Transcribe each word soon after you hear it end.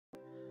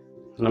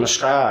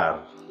नमस्कार,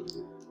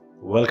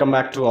 welcome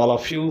back to all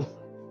of you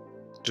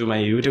to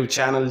my YouTube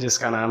channel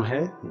जिसका नाम है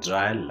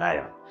dry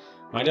lion.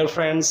 My dear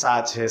friends,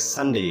 आज है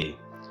संडे।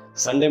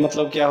 संडे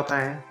मतलब क्या होता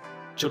है?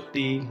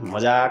 छुट्टी,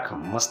 मजाक,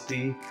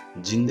 मस्ती,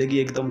 जिंदगी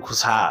एकदम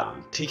खुशहाल।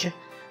 ठीक है,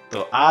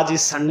 तो आज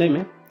इस संडे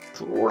में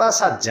थोड़ा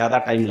सा ज़्यादा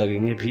टाइम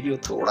लगेंगे, वीडियो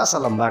थोड़ा सा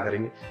लंबा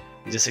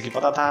करेंगे। जैसे कि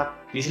पता था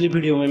पिछली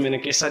वीडियो में मैंने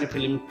केसरी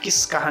फिल्म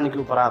किस कहानी के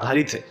ऊपर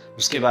आधारित है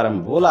उसके बारे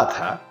में बोला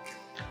था।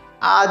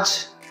 आज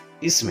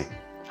इसमें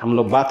हम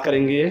लोग बात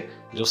करेंगे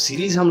जो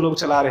सीरीज हम लोग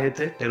चला रहे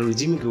थे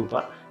टेररिज्म के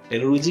ऊपर।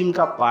 टेररिज्म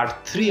का पार्ट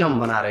 3 हम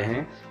बना रहे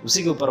हैं,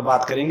 उसी के ऊपर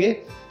बात करेंगे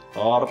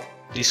और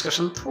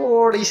डिस्कशन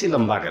थोड़ी सी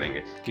लंबा करेंगे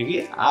क्योंकि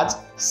आज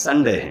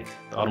संडे है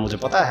और मुझे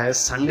पता है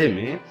संडे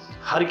में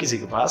हर किसी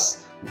के पास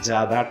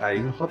ज़्यादा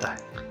टाइम होता है।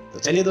 तो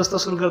चलिए दोस्तों,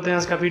 शुरू करते हैं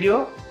आज का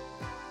video.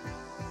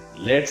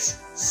 Let's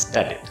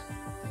start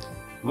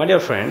it. My dear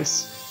friends,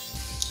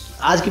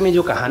 आज की मैं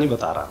जो कहानी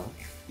बता रहा हूँ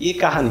ये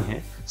कहानी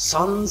है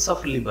सन्स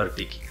ऑफ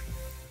लिबर्टी की।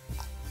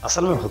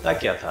 असल में होता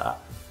क्या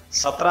था,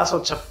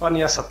 1756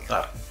 या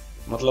 70,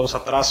 मतलब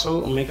 1700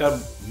 में का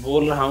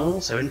बोल रहा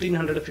हूँ,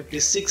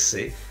 1756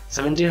 से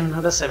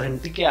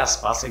 1770 के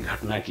आसपास एक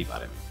घटना के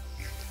बारे में।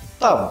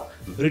 तब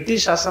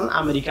ब्रिटिश शासन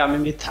अमेरिका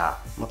में भी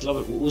था, मतलब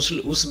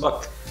उस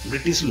वक्त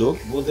ब्रिटिश लोग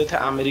बोलते थे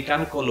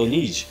अमेरिकन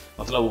कॉलोनीज,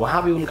 मतलब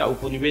वहाँ भी उनका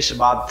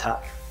उपनिवेशवाद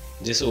था।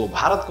 जैसे वो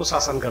भारत को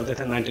शासन करते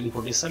थे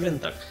 1947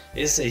 तक,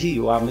 ऐसे ही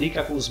वो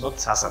अमेरिका को उस वक्त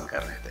शासन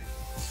कर रहे थे।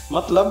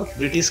 मतलब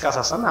ब्रिटिश का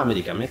शासन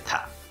अमेरिका में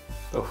था।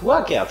 तो हुआ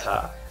क्या था,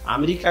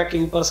 अमेरिका के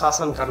ऊपर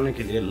शासन करने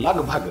के लिए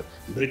लगभग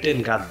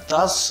ब्रिटेन का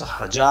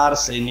 10,000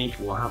 सैनिक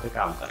वहां पे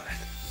काम कर रहे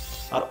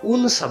थे और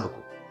उन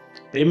सबको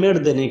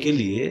पेमेंट देने के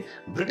लिए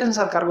ब्रिटेन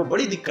सरकार को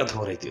बड़ी दिक्कत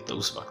हो रही थी। तो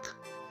उस वक्त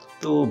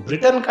तो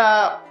ब्रिटेन का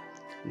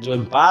जो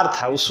एम्पायर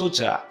था वो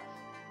सोचा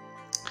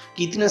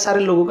कि इतने सारे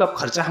लोगों का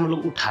खर्चा हम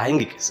लोग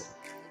उठाएंगे कैसे।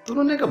 तो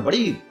उन्होंने कहा,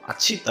 बड़ी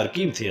अच्छी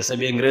तरकीब थी। ऐसे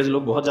भी अंग्रेज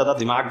लोग बहुत ज्यादा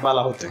दिमाग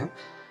वाला होते हैं,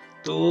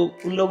 तो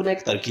उन लोगों ने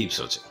एक तरकीब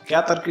सोचा।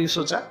 क्या तरकीब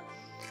सोचा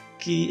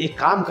कि एक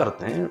काम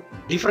करते हैं,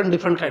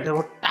 डिफरेंट काइंड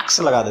ऑफ टैक्स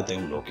लगा देते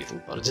हैं उन लोगों के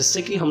ऊपर,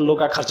 जिससे कि हम लोग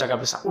का खर्चा का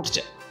पैसा उठ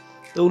जाए।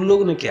 तो उन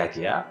लोगों ने क्या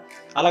किया,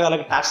 अलग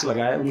अलग टैक्स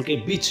लगाए। उनके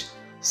बीच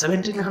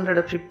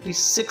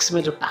 1756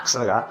 में जो टैक्स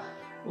लगा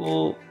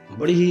वो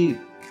बड़ी ही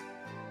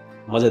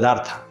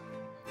मजेदार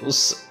था।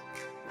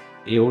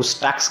 उस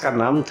टैक्स का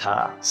नाम था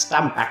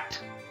स्टैम्प एक्ट।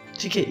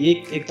 ठीक है,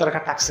 एक तरह का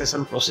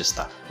टैक्सेशन प्रोसेस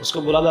था,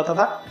 उसको बोला जाता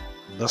था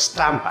द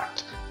स्टैम्प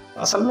एक्ट।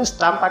 असल में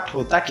स्टैम्प एक्ट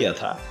होता क्या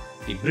था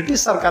कि ब्रिटिश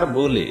सरकार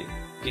बोले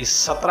कि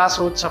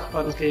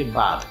 1756 के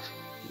बाद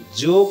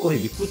जो कोई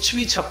भी कुछ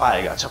भी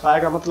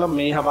छपाएगा मतलब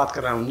मैं यहाँ बात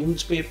कर रहा हूँ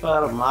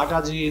न्यूज़पेपर,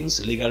 मैगजीन्स,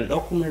 लीगल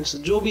डॉक्यूमेंट्स,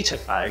 जो भी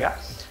छपाएगा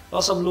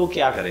तो सब लोग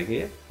क्या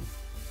करेंगे,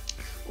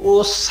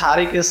 वो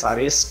सारे के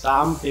सारे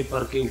स्टाम्प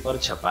पेपर के ऊपर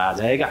छपाया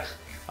जाएगा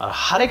और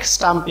हर एक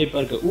स्टाम्प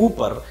पेपर के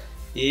ऊपर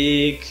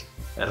एक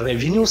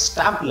रेवेन्यू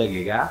स्टैम्प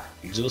लगेगा।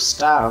 जो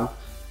स्टैम्प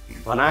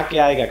बना के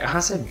आएगा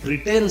कहाँ से,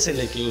 ब्रिटेन से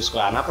लेके उसको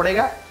आना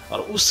पड़ेगा और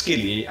उसके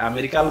लिए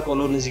अमेरिकन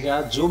कॉलोनीज का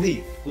जो भी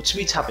कुछ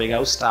भी छापेगा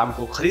उस स्टाम्प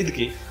को खरीद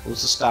के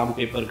उस स्टाम्प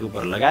पेपर के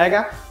ऊपर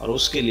लगाएगा और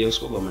उसके लिए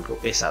उसको गवर्नमेंट को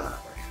पैसा देना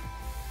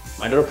पड़ेगा।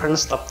 माय डियर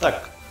फ्रेंड्स, तब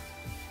तक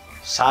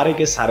सारे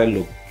के सारे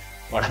लोग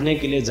पढ़ने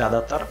के लिए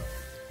ज़्यादातर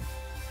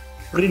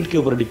प्रिंट के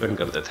ऊपर डिपेंड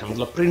करते थे।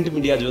 मतलब प्रिंट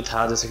मीडिया जो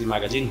था, जैसे कि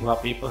मैगजीन हुआ,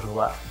 पेपर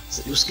हुआ,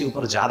 उसके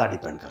ऊपर ज़्यादा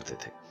डिपेंड करते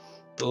थे।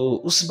 तो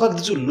उस वक्त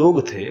जो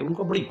लोग थे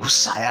उनको बड़ी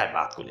गुस्सा आया है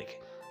बात को लेके।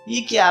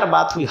 ये क्या यार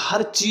बात हुई,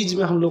 हर चीज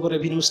में हम लोग को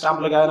रेवेन्यू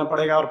स्टाम्प लगाना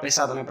पड़ेगा और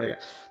पैसा देना पड़ेगा।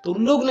 तो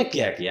उन लोग ने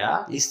क्या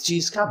किया, इस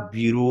चीज का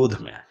विरोध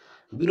में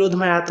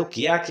आया। तो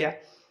किया क्या,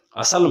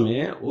 असल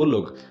में वो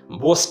लोग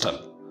बोस्टन,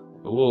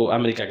 वो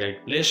अमेरिका का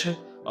एक प्लेस है,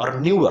 और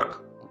न्यूयॉर्क,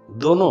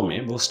 दोनों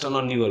में, बोस्टन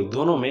और न्यूयॉर्क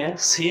दोनों में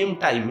सेम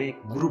टाइम में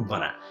एक ग्रुप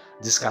बना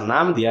जिसका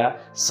नाम दिया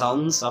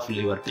सन्स ऑफ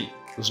लिबर्टी।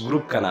 उस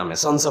ग्रुप का नाम है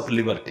सन्स ऑफ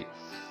लिबर्टी।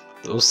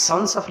 तो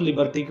सन्स ऑफ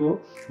लिबर्टी को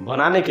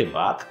बनाने के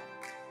बाद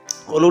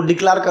वो लोग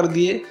डिक्लेयर कर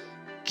दिए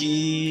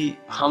कि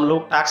हम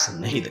लोग टैक्स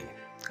नहीं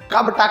देंगे।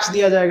 कब टैक्स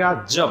दिया जाएगा,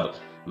 जब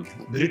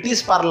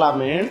ब्रिटिश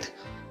पार्लियामेंट,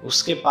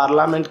 उसके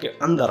पार्लियामेंट के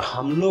अंदर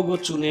हम लोग को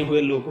चुने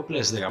हुए लोगों को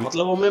प्लेस देगा।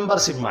 मतलब वो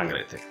मेंबरशिप मांग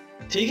रहे थे।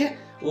 ठीक है,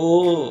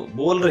 वो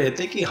बोल रहे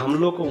थे कि हम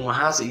लोग को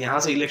यहाँ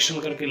से इलेक्शन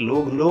करके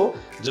लोग लो,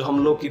 जो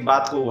हम लोग की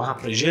बात को वहाँ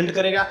प्रेजेंट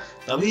करेगा,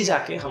 तभी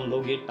जाके हम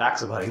लोग ये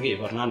टैक्स भरेंगे,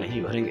 वरना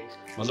नहीं भरेंगे।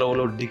 मतलब वो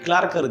लोग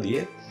डिक्लेयर कर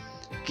दिए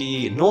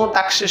कि नो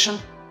टैक्सेशन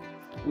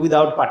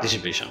विदाउट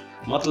पार्टिसिपेशन।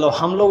 मतलब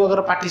हम लोग अगर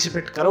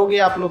पार्टिसिपेट करेंगे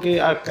आप लोग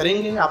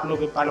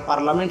के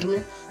पार्लियामेंट में,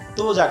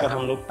 तो जाकर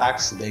हम लोग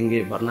टैक्स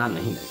देंगे, वरना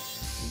नहीं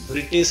देंगे।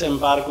 ब्रिटिश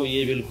एम्पायर को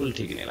ये बिल्कुल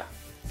ठीक नहीं लगा।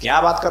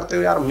 क्या बात करते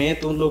हो यार, मैं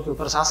तुम लोग के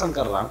ऊपर शासन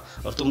कर रहा हूँ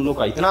और तुम लोग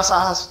का इतना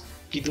साहस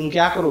कि तुम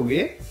क्या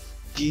करोगे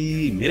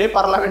कि मेरे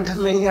पार्लियामेंट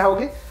में ही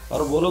आओगे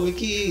और बोलोगे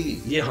कि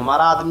ये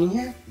हमारा आदमी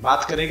है,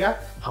 बात करेगा,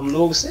 हम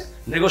लोग से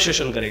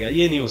नेगोशिएशन करेगा।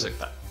 ये नहीं हो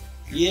सकता,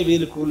 ये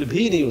बिल्कुल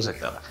भी नहीं हो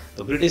सकता था।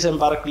 तो ब्रिटिश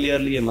एम्पायर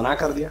क्लियरली ये मना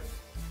कर दिया।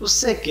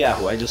 उससे क्या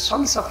हुआ, जो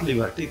सन्स ऑफ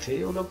लिबर्टी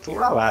थे वो लोग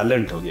थोड़ा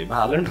वायलेंट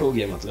हो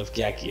गए। मतलब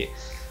क्या किए,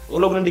 वो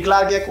लोग ने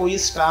डिक्लेयर किया कोई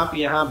स्टाम्प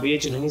यहाँ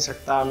बेच नहीं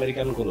सकता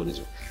अमेरिकन कॉलोनीज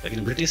में।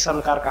 लेकिन ब्रिटिश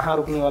सरकार कहाँ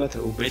रुकने वाले थे,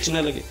 वो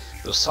बेचने लगे।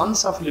 तो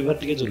सन्स ऑफ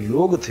लिबर्टी के जो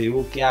लोग थे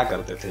वो क्या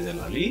करते थे,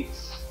 जनरली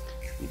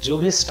जो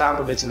भी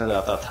स्टाम्प बेचने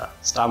जाता था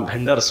स्टाम्प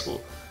वेंडर्स को,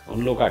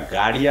 उन लोग का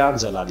गाड़ियां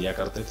जला दिया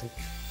करते थे,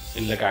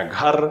 इन लोग का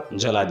घर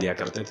जला दिया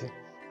करते थे।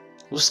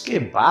 उसके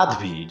बाद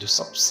भी जो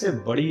सबसे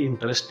बड़ी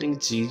इंटरेस्टिंग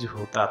चीज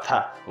होता था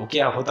वो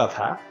क्या होता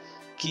था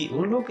कि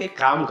उन लोग एक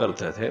काम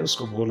करते थे,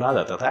 उसको बोला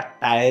जाता था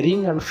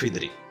टायरिंग एंड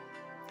फिदरिंग।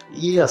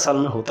 ये असल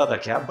में होता था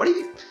क्या, बड़ी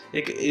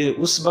एक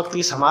उस वक्त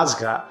की समाज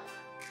का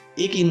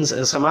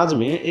समाज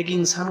में एक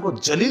इंसान को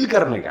जलील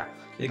करने का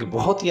एक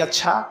बहुत ही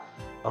अच्छा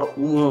और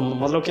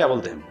मतलब क्या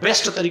बोलते हैं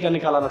बेस्ट तरीका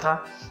निकाला था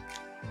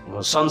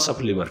सन्स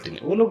ऑफ लिबर्टी ने।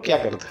 वो लोग क्या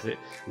करते थे,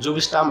 जो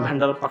भी स्टाम्प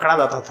वेंडर पकड़ा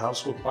जाता था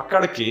उसको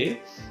पकड़ के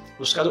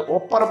उसका जो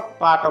ऊपर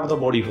पार्ट ऑफ द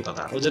बॉडी होता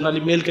था, वो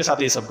जनरली मेल के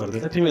साथ ये सब करते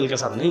थे, फीमेल के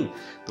साथ नहीं।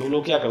 तो वो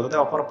लोग क्या करते थे,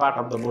 ऊपर पार्ट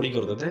ऑफ द बॉडी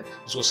करते थे,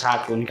 उसको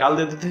शार्ट को निकाल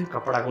देते थे,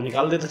 कपड़ा को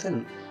निकाल देते थे।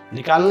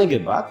 निकालने के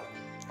बाद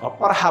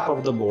upper half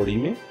of the body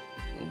में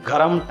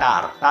गरम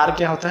टार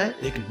क्या होता है,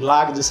 एक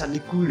ब्लैक जैसा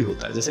लिक्विड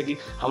होता है, जैसे कि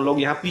हम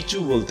लोग यहाँ पीचू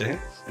बोलते हैं,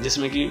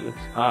 जिसमें कि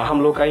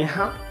हम लोग का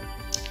यहाँ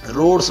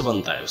रोड्स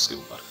बनता है, उसके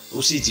ऊपर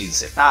उसी चीज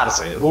से टार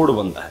से रोड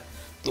बनता है।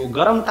 तो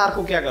गरम टार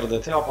को क्या करते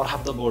थे, अपर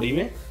हाफ द बॉडी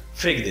में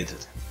फेंक देते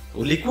थे।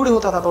 वो लिक्विड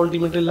होता था तो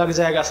अल्टीमेटली लग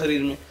जाएगा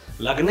शरीर में।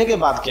 लगने के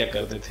बाद क्या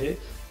करते थे,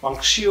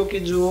 पक्षियों के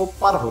जो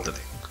पर होते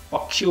थे,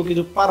 पक्षियों के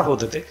जो पर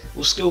होते थे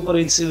उसके ऊपर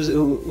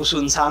उस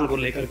इंसान को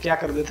लेकर क्या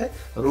कर देते थे,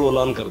 रोल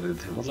ऑन कर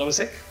देते थे, मतलब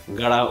ऐसे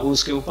गड़ा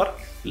उसके ऊपर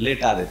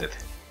लेटा देते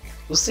थे।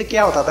 उससे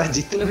क्या होता था,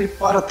 जितने भी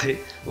पर थे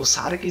वो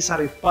सारे के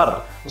सारे पर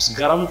उस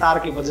गर्म तार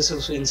की वजह से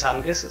उस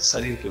इंसान के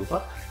शरीर के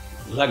ऊपर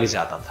लग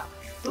जाता था।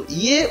 तो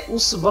ये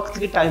उस वक्त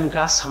के टाइम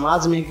का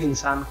समाज में एक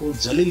इंसान को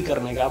जलील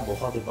करने का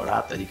बहुत बड़ा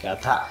तरीका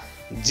था,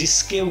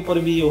 जिसके ऊपर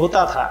भी ये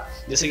होता था।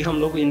 जैसे कि हम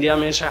लोग इंडिया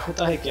में ऐसा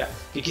होता है क्या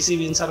कि किसी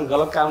भी इंसान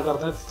गलत काम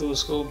करता है तो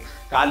उसको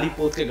काली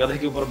पोत के गधे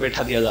के ऊपर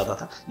बैठा दिया जाता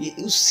था। ये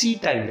उसी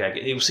टाइम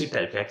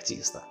का एक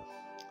चीज था।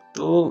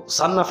 तो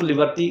सन ऑफ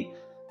लिबर्टी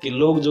के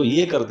लोग जो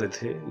ये करते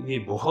थे ये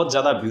बहुत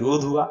ज्यादा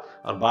विरोध हुआ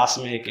और बाद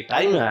में एक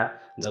टाइम आया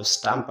जब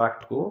स्टैम्प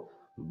एक्ट को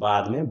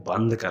बाद में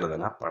बंद कर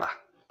देना पड़ा।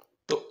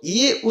 तो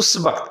ये उस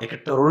वक्त एक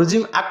टेररिज्म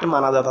एक्ट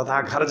माना जाता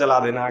था, घर जला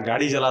देना,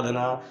 गाड़ी जला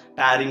देना,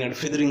 टायरिंग एंड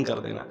फिदरिंग कर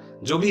देना,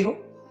 जो भी हो।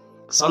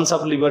 सन्स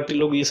ऑफ लिबर्टी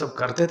लोग ये सब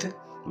करते थे।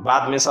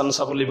 बाद में सन्स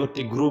ऑफ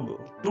लिबर्टी ग्रुप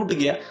टूट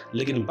गया,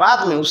 लेकिन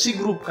बाद में उसी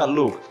ग्रुप का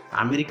लोग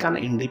अमेरिकन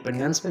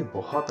इंडिपेंडेंस में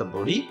बहुत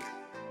बड़ी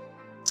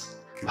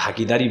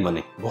भागीदारी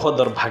बने, बहुत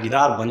बड़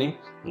भागीदार बने।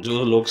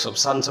 जो लोग सब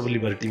सन्स ऑफ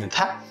लिबर्टी में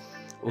था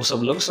वो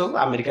सब लोग सब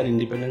अमेरिकन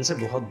इंडिपेंडेंस से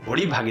बहुत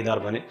बड़ी भागीदार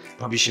बने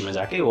भविष्य में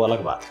जाके, वो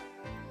अलग बात है।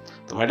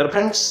 तो माय डियर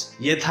फ्रेंड्स,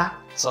 ये था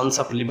सन्स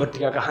ऑफ लिबर्टी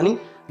का कहानी,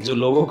 जो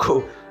लोगों को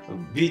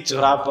बीच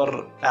चौराहे पर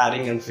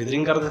टायरिंग एंड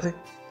फिदरिंग करते थे।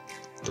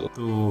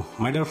 तो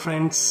माय डियर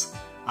फ्रेंड्स,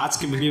 आज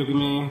के वीडियो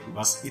में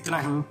बस इतना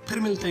ही। फिर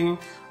मिलते हैं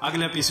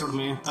अगले एपिसोड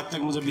में, तब तक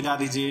मुझे विदा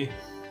दीजिए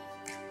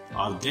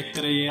और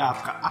देखते रहिए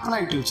आपका अपना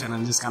यूट्यूब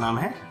चैनल जिसका नाम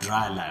है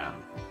dry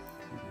lion.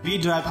 B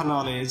dry for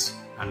knowledge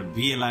and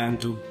B a lion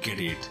to get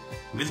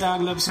it. मिलते हैं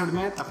अगले एपिसोड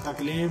में, तब तक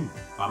के लिए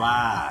बाय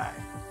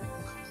बाय।